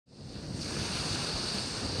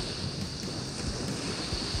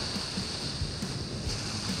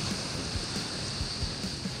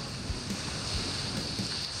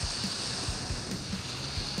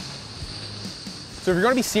So if you're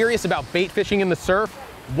gonna be serious about bait fishing in the surf,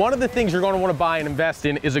 one of the things you're gonna wanna buy and invest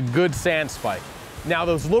in is a good sand spike. Now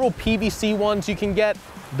those little PVC ones you can get,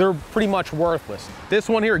 they're pretty much worthless. This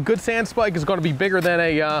one here, a good sand spike, is gonna be bigger than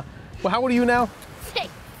a, well, how old are you now? 6.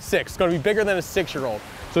 6, it's gonna be bigger than a 6-year-old.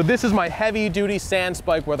 So this is my heavy duty sand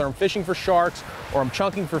spike, whether I'm fishing for sharks or I'm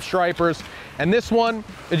chunking for stripers. And this one,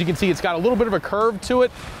 as you can see, it's got a little bit of a curve to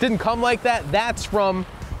it. Didn't come like that. That's from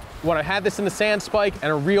when I had this in the sand spike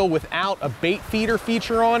and a reel without a bait feeder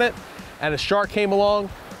feature on it. And a shark came along,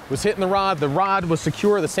 was hitting the rod was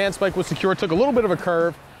secure, the sand spike was secure. It took a little bit of a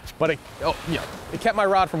curve, but it kept my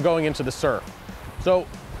rod from going into the surf. So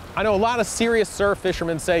I know a lot of serious surf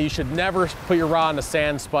fishermen say you should never put your rod in a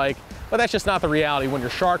sand spike, but that's just not the reality. When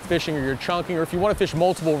you're shark fishing or you're chunking, or if you want to fish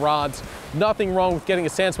multiple rods, nothing wrong with getting a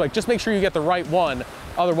sand spike. Just make sure you get the right one.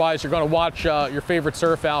 Otherwise, you're going to watch your favorite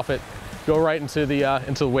surf outfit go right into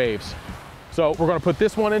the waves. So we're going to put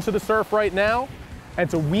this one into the surf right now. And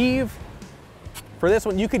to weave, for this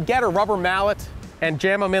one, you could get a rubber mallet and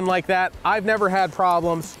jam them in like that. I've never had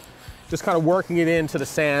problems just kind of working it into the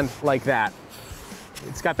sand like that.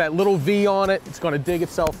 It's got that little V on it. It's going to dig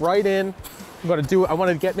itself right in. I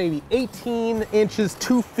want to get maybe 18 inches,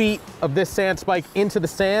 2 feet of this sand spike into the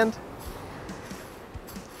sand.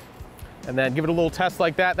 And then give it a little test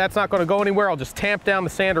like that. That's not going to go anywhere. I'll just tamp down the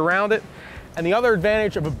sand around it. And the other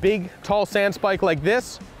advantage of a big, tall sand spike like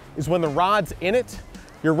this is when the rod's in it,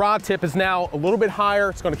 your rod tip is now a little bit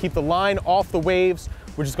higher. It's going to keep the line off the waves,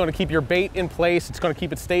 which is going to keep your bait in place. It's going to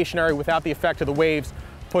keep it stationary without the effect of the waves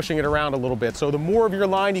pushing it around a little bit. So the more of your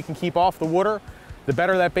line you can keep off the water, the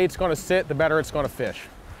better that bait's gonna sit, the better it's gonna fish.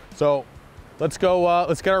 So let's go,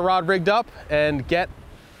 let's get our rod rigged up and get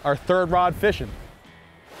our third rod fishing.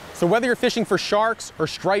 So whether you're fishing for sharks or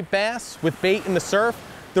striped bass with bait in the surf,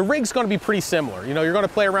 the rig's gonna be pretty similar. You know, you're gonna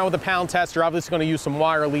play around with a pound test, you're obviously gonna use some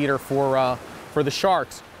wire leader for the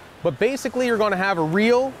sharks. But basically you're gonna have a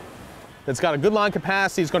reel that's got a good line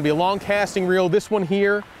capacity. It's gonna be a long casting reel. This one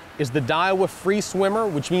here is the Daiwa Free Swimmer,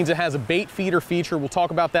 which means it has a bait feeder feature. We'll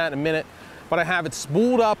talk about that in a minute. But I have it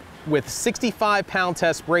spooled up with 65 pound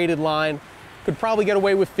test braided line. Could probably get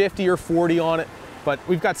away with 50 or 40 on it, but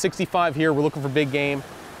we've got 65 here. We're looking for big game.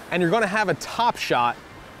 And you're gonna have a Topshot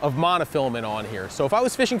of monofilament on here. So if I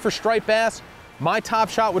was fishing for striped bass, my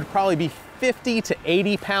Topshot would probably be 50 to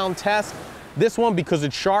 80 pound test. This one, because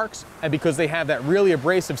it's sharks and because they have that really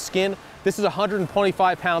abrasive skin, this is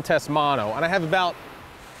 125 pound test mono. And I have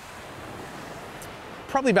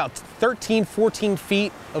probably about 13, 14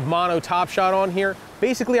 feet of mono Topshot on here.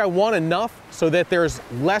 Basically, I want enough so that there's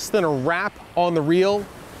less than a wrap on the reel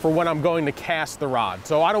for when I'm going to cast the rod.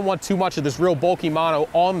 So I don't want too much of this real bulky mono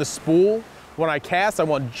on the spool. When I cast, I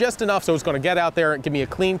want just enough so it's gonna get out there and give me a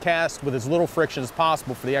clean cast with as little friction as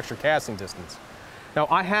possible for the extra casting distance. Now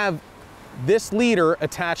I have this leader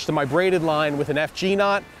attached to my braided line with an FG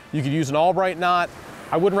knot. You could use an Albright knot.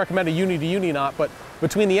 I wouldn't recommend a uni-to-uni knot, but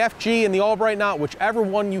between the FG and the Albright knot, whichever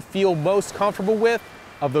one you feel most comfortable with,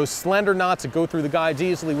 of those slender knots that go through the guides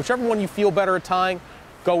easily, whichever one you feel better at tying,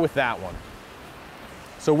 go with that one.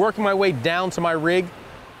 So working my way down to my rig,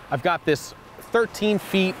 I've got this 13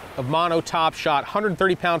 feet of mono Topshot,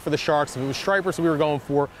 130 pound for the sharks. If it was stripers we were going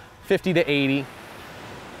for, 50 to 80.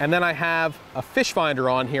 And then I have a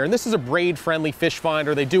FishFinder on here, and this is a braid-friendly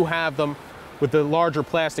FishFinder. They do have them with the larger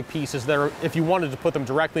plastic pieces that are, if you wanted to put them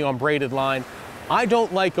directly on braided line. I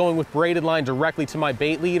don't like going with braided line directly to my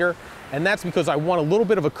bait leader, and that's because I want a little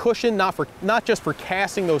bit of a cushion, not just for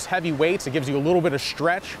casting those heavy weights. It gives you a little bit of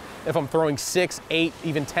stretch. If I'm throwing 6, 8,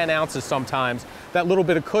 even 10 ounces sometimes, that little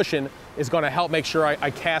bit of cushion is gonna help make sure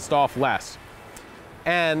I cast off less.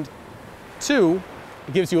 And 2,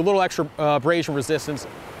 it gives you a little extra abrasion resistance.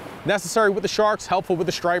 Necessary with the sharks, helpful with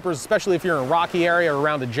the stripers, especially if you're in a rocky area or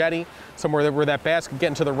around a jetty, somewhere where that bass could get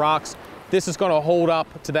into the rocks. This is gonna hold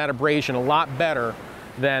up to that abrasion a lot better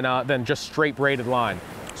than just straight braided line.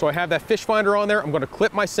 So I have that FishFinder on there. I'm gonna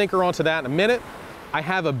clip my sinker onto that in a minute. I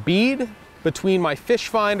have a bead between my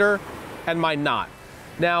FishFinder and my knot.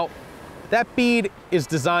 Now, that bead is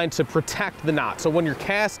designed to protect the knot. So when you're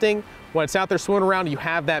casting, when it's out there swimming around, you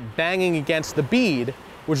have that banging against the bead,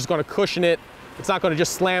 which is gonna cushion it. It's not gonna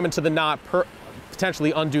just slam into the knot,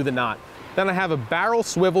 potentially undo the knot. Then I have a barrel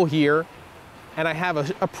swivel here, and I have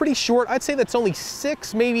a pretty short, I'd say that's only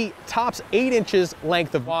 6, maybe tops 8 inches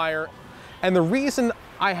length of wire. And the reason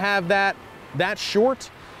I have that short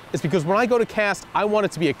is because when I go to cast, I want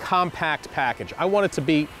it to be a compact package. I want it to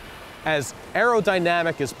be as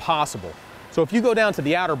aerodynamic as possible. So if you go down to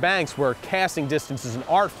the Outer Banks where casting distance is an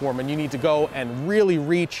art form and you need to go and really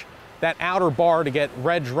reach that outer bar to get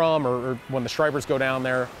red drum or when the stripers go down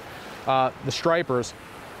there, the stripers,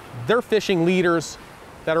 they're fishing leaders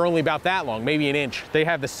that are only about that long, maybe an inch. They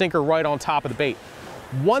have the sinker right on top of the bait.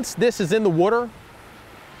 Once this is in the water,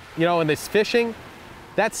 you know, and it's fishing,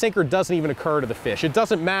 that sinker doesn't even occur to the fish. It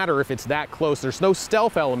doesn't matter if it's that close. There's no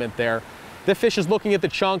stealth element there. The fish is looking at the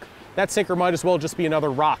chunk. That sinker might as well just be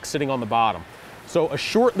another rock sitting on the bottom. So a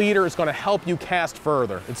short leader is going to help you cast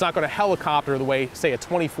further. It's not going to helicopter the way, say, a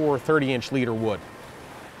 24 or 30-inch leader would.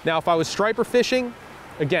 Now, if I was striper fishing,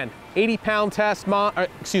 again, 80-pound test,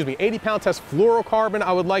 80-pound test fluorocarbon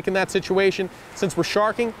I would like in that situation. Since we're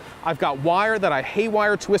sharking, I've got wire that I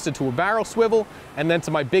haywire twisted to a barrel swivel and then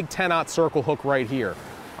to my big 10-aught circle hook right here.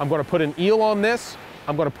 I'm going to put an eel on this.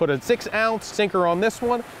 I'm going to put a 6-ounce sinker on this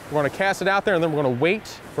one. We're going to cast it out there and then we're going to wait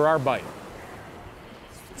for our bite.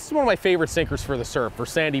 This is one of my favorite sinkers for the surf, for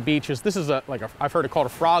sandy beaches. This is I've heard it called a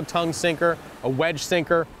frog tongue sinker, a wedge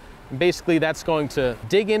sinker. And basically that's going to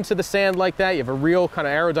dig into the sand like that. You have a real kind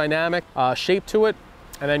of aerodynamic shape to it.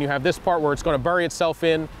 And then you have this part where it's going to bury itself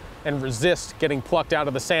in and resist getting plucked out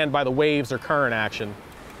of the sand by the waves or current action.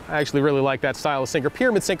 I actually really like that style of sinker.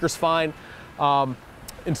 Pyramid sinker's fine.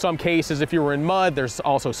 In some cases, if you were in mud, there's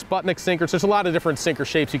also Sputnik sinkers. There's a lot of different sinker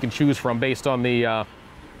shapes you can choose from based on the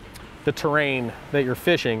terrain that you're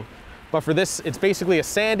fishing. But for this, it's basically a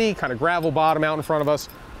sandy kind of gravel bottom out in front of us.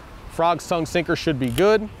 Frog's tongue sinker should be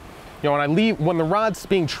good. You know, when the rod's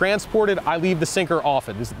being transported, I leave the sinker off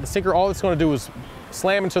it. The sinker, all it's going to do is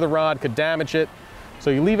slam into the rod, could damage it. So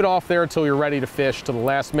you leave it off there until you're ready to fish to the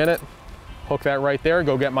last minute. Hook that right there,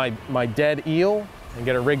 go get my dead eel and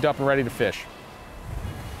get it rigged up and ready to fish.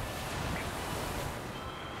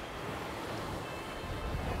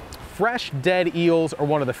 Fresh dead eels are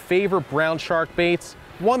one of the favorite brown shark baits.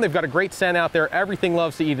 One, they've got a great scent out there. Everything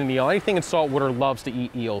loves to eat an eel. Anything in saltwater loves to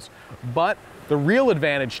eat eels. But the real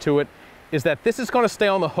advantage to it is that this is going to stay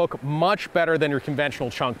on the hook much better than your conventional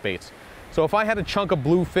chunk baits. So if I had a chunk of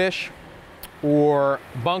bluefish or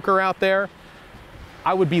bunker out there,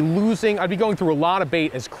 I'd be going through a lot of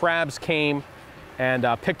bait as crabs came and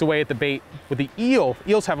picked away at the bait. With the eel,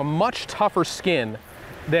 eels have a much tougher skin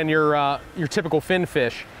than your typical fin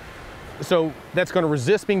fish. So that's going to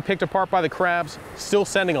resist being picked apart by the crabs, still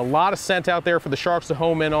sending a lot of scent out there for the sharks to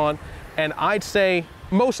home in on. And I'd say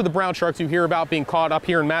most of the brown sharks you hear about being caught up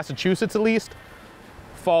here in Massachusetts at least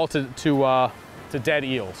fall to dead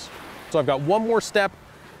eels. So I've got one more step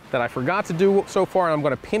that I forgot to do so far, and I'm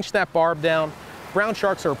going to pinch that barb down. Brown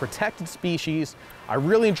sharks are a protected species. I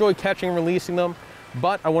really enjoy catching and releasing them,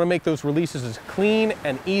 but I want to make those releases as clean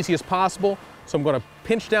and easy as possible. So I'm going to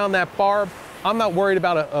pinch down that barb. I'm not worried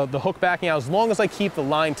about the hook backing out. As long as I keep the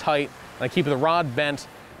line tight and I keep the rod bent,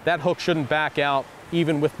 that hook shouldn't back out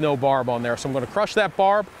even with no barb on there. So I'm going to crush that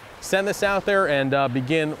barb, send this out there, and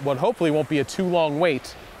begin what hopefully won't be a too long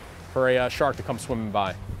wait for a shark to come swimming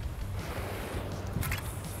by.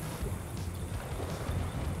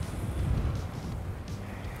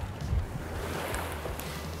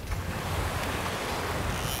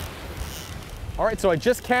 All right, so I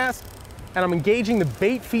just cast, and I'm engaging the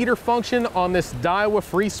bait feeder function on this Daiwa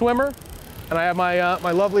free swimmer. And I have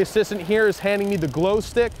my lovely assistant here is handing me the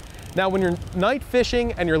Glowstick. Now, when you're night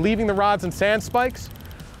fishing and you're leaving the rods and sand spikes,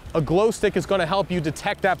 a Glowstick is going to help you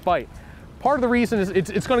detect that bite. Part of the reason is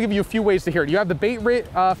it's going to give you a few ways to hear it. You have the bait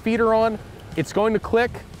feeder on, it's going to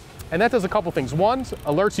click, and that does a couple things. One,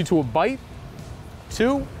 alerts you to a bite.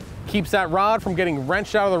 Two, keeps that rod from getting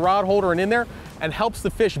wrenched out of the rod holder and in there, and helps the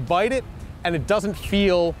fish bite it, and it doesn't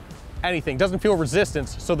feel anything, doesn't feel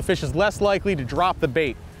resistance, so the fish is less likely to drop the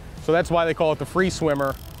bait. So that's why they call it the free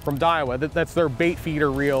swimmer from Daiwa. That's their bait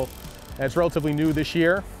feeder reel, and it's relatively new this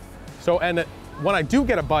year. So, and when I do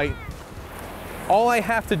get a bite, all I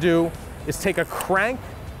have to do is take a crank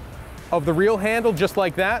of the reel handle just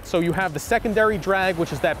like that. So you have the secondary drag,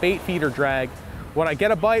 which is that bait feeder drag. When I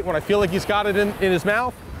get a bite, when I feel like he's got it in his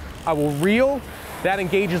mouth, I will reel. That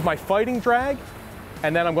engages my fighting drag,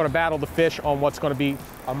 and then I'm going to battle the fish on what's going to be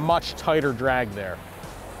a much tighter drag there.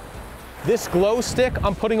 This glow stick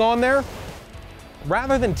I'm putting on there,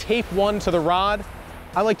 rather than tape one to the rod,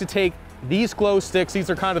 I like to take these glow sticks.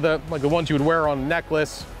 These are kind of the ones you would wear on a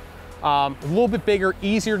necklace. A little bit bigger,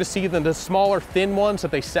 easier to see than the smaller, thin ones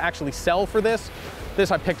that they actually sell for this.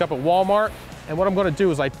 This I picked up at Walmart, and what I'm going to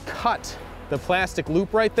do is I cut the plastic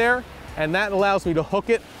loop right there, and that allows me to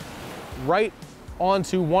hook it right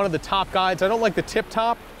onto one of the top guides. I don't like the tip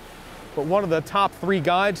top, but one of the top 3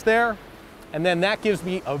 guides there. And then that gives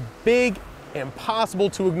me a big, impossible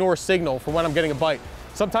to ignore signal for when I'm getting a bite.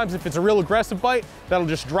 Sometimes if it's a real aggressive bite, that'll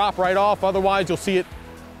just drop right off. Otherwise, you'll see it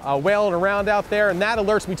wailing around out there, and that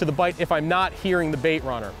alerts me to the bite if I'm not hearing the bait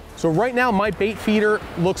runner. So right now, my bait feeder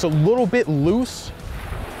looks a little bit loose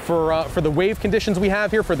for the wave conditions we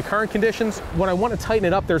have here, for the current conditions, when I want to tighten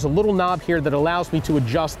it up, there's a little knob here that allows me to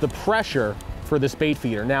adjust the pressure for this bait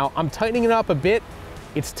feeder. Now, I'm tightening it up a bit.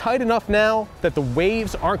 It's tight enough now that the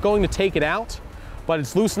waves aren't going to take it out, but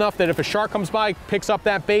it's loose enough that if a shark comes by, picks up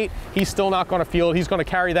that bait, he's still not going to feel it. He's going to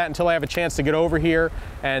carry that until I have a chance to get over here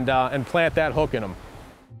and plant that hook in him.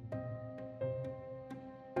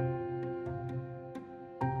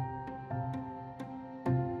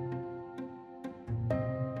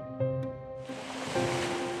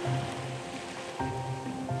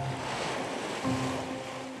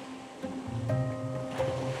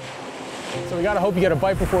 So we gotta hope you get a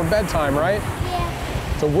bite before bedtime, right?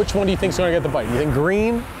 Yeah. So which one do you think's gonna get the bite? You think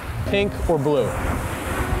green, pink, or blue?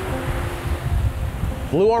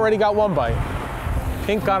 Blue already got one bite.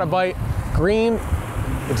 Pink got a bite. Green,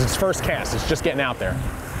 it's its first cast. It's just getting out there.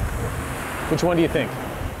 Which one do you think?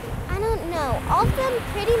 I don't know. All of them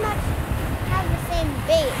pretty much have the same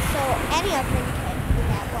bait, so any of them could be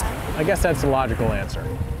that one. I guess that's the logical answer.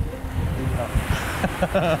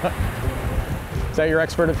 Is that your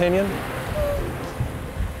expert opinion?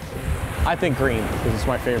 I think green, because it's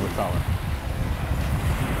my favorite color.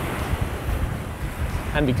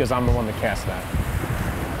 And because I'm the one that cast that.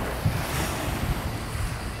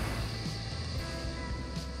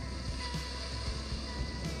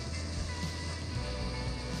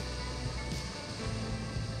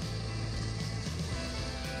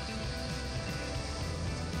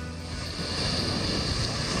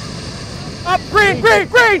 Up, green, green,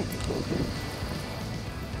 green!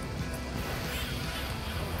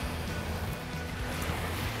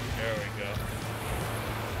 There we go.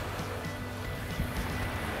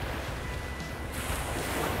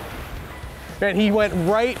 Man, he went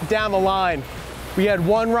right down the line. We had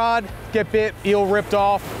one rod get bit, eel ripped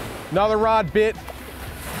off. Another rod bit,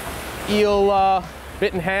 eel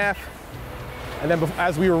bit in half. And then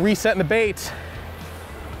as we were resetting the baits,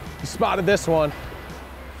 we spotted this one.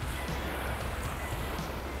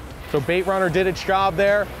 So bait runner did its job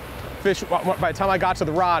there. Fish, by the time I got to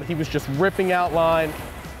the rod, he was just ripping out line.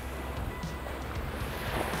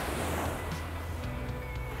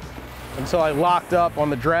 Until I locked up on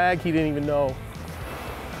the drag, he didn't even know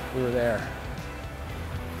we were there.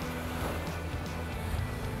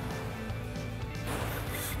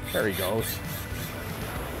 There he goes.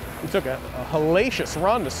 He took a hellacious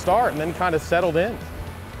run to start and then kind of settled in.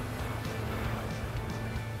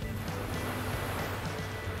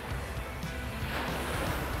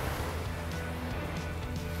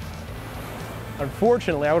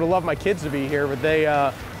 Unfortunately, I would have loved my kids to be here, but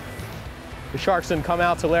the sharks didn't come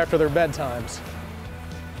out till after their bedtimes.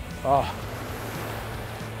 Oh.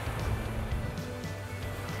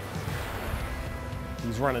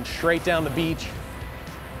 He's running straight down the beach.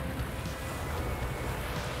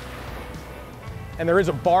 And there is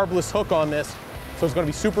a barbless hook on this, so it's going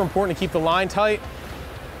to be super important to keep the line tight,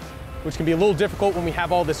 which can be a little difficult when we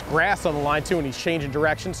have all this grass on the line too, and he's changing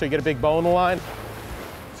direction, so you get a big bow in the line.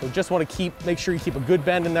 So just want to make sure you keep a good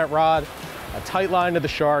bend in that rod, a tight line to the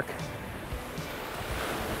shark.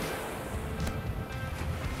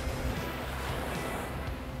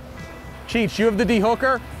 Cheech, you have the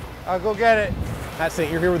de-hooker? I'll go get it. That's it,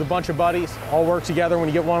 you're here with a bunch of buddies, all work together. When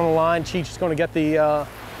you get one on the line, Cheech is going to get the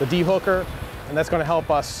de-hooker, and that's going to help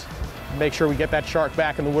us make sure we get that shark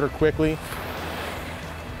back in the water quickly.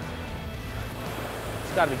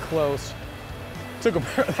 It's got to be close. Took him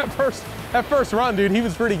that first run, dude, he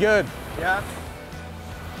was pretty good. Yeah?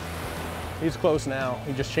 He's close now.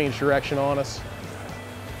 He just changed direction on us.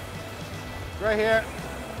 Right here.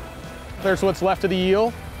 There's what's left of the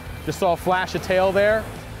eel. Just saw a flash of tail there.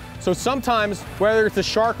 So sometimes, whether it's a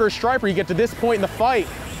shark or a striper, you get to this point in the fight,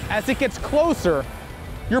 as it gets closer,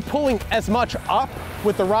 you're pulling as much up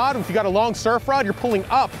with the rod. If you got a long surf rod, you're pulling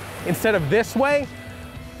up instead of this way.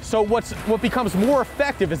 So what becomes more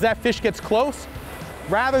effective as that fish gets close,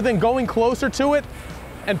 rather than going closer to it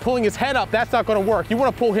and pulling his head up, that's not going to work. You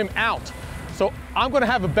want to pull him out. So I'm going to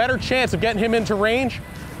have a better chance of getting him into range,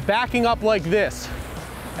 backing up like this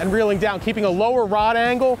and reeling down, keeping a lower rod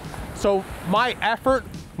angle. So my effort,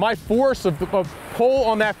 my force of pull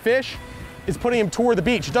on that fish is putting him toward the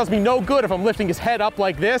beach. It does me no good if I'm lifting his head up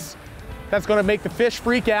like this. That's going to make the fish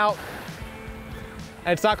freak out,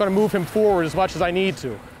 and it's not going to move him forward as much as I need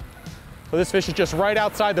to. So this fish is just right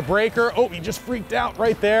outside the breaker. Oh, he just freaked out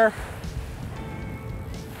right there.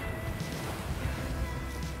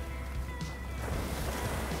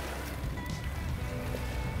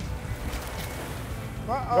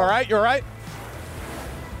 Uh-oh. You all right? You all right?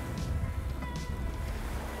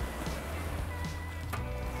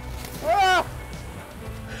 Ah!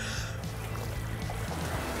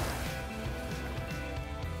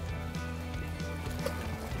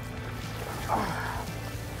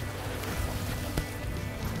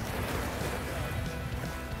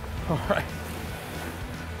 All right.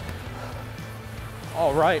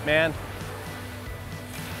 All right, man.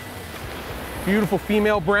 Beautiful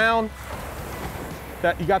female brown.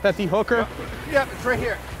 You got that de-hooker? Yep, it's right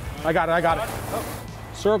here. I got it.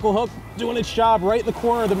 Circle hook doing its job right in the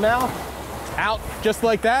corner of the mouth. Out just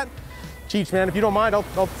like that. Cheech, man, if you don't mind,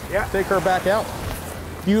 I'll take her back out.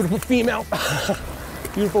 Beautiful female.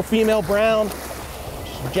 Beautiful female brown.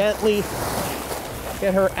 Just gently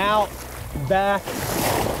get her out, back.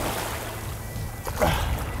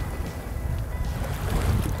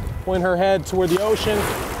 Point her head toward the ocean,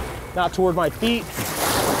 not toward my feet.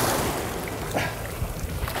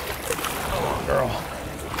 Come on, girl.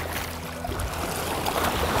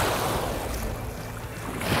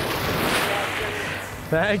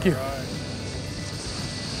 Thank you.